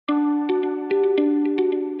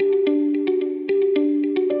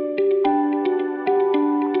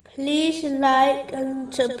Please like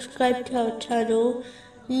and subscribe to our channel.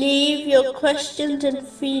 Leave your questions and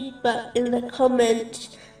feedback in the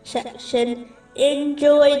comments section.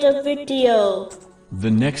 Enjoy the video.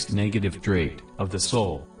 The next negative trait of the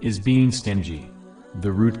soul is being stingy.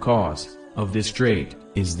 The root cause of this trait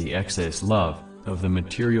is the excess love of the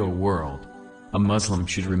material world. A Muslim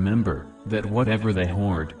should remember that whatever they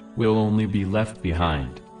hoard will only be left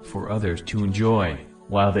behind for others to enjoy,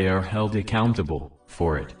 while they are held accountable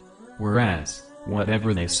for it. Whereas,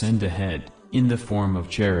 whatever they send ahead, in the form of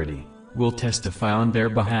charity, will testify on their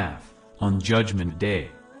behalf, on Judgment Day.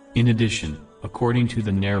 In addition, according to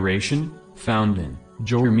the narration, found in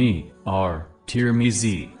Jormi, R.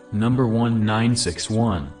 Tirmizi, number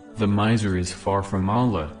 1961, the miser is far from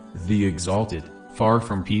Allah, the Exalted, far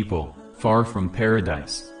from people, far from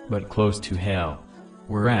paradise, but close to hell.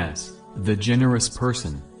 Whereas, the generous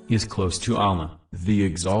person is close to Allah, the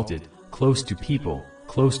Exalted, close to people,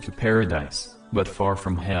 close to paradise, but far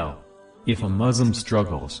from hell. If a Muslim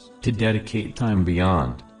struggles to dedicate time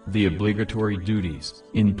beyond the obligatory duties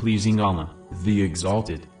in pleasing Allah, the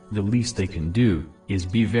Exalted, the least they can do is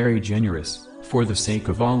be very generous for the sake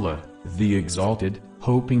of Allah, the Exalted,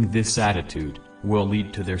 hoping this attitude will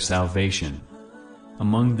lead to their salvation.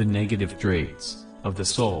 Among the negative traits of the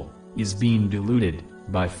soul is being deluded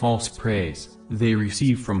by false praise they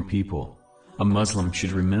receive from people. A Muslim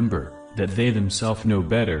should remember that they themselves know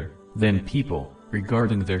better than people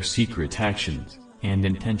regarding their secret actions and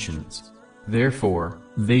intentions. Therefore,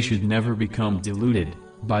 they should never become deluded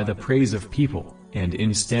by the praise of people, and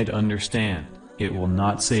instead understand it will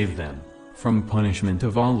not save them from punishment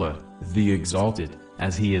of Allah, the Exalted,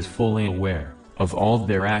 as He is fully aware of all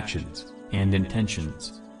their actions and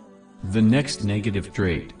intentions. The next negative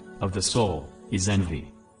trait of the soul is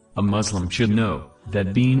envy. A Muslim should know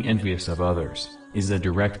that being envious of others is a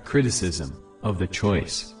direct criticism of the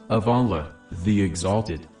choice of Allah, the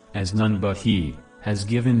Exalted, as none but He has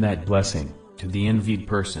given that blessing to the envied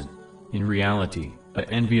person. In reality, an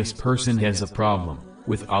envious person has a problem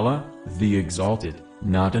with Allah, the Exalted,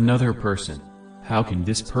 not another person. How can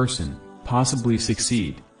this person possibly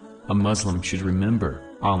succeed? A Muslim should remember,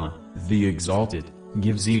 Allah, the Exalted,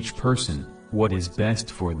 gives each person what is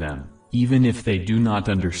best for them, even if they do not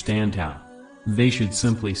understand how. They should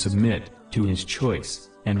simply submit to His choice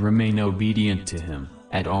and remain obedient to Him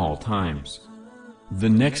at all times. The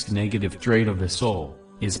next negative trait of the soul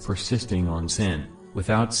is persisting on sin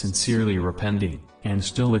without sincerely repenting and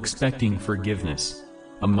still expecting forgiveness.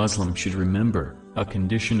 A Muslim should remember, a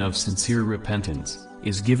condition of sincere repentance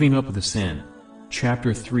is giving up the sin.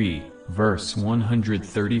 Chapter 3, verse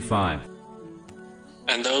 135.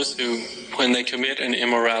 And those who, when they commit an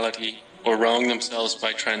immorality or wrong themselves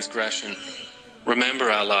by transgression,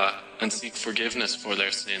 remember Allah and seek forgiveness for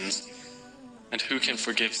their sins, and who can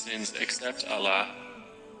forgive sins except Allah,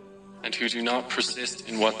 and who do not persist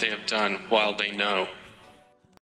in what they have done while they know.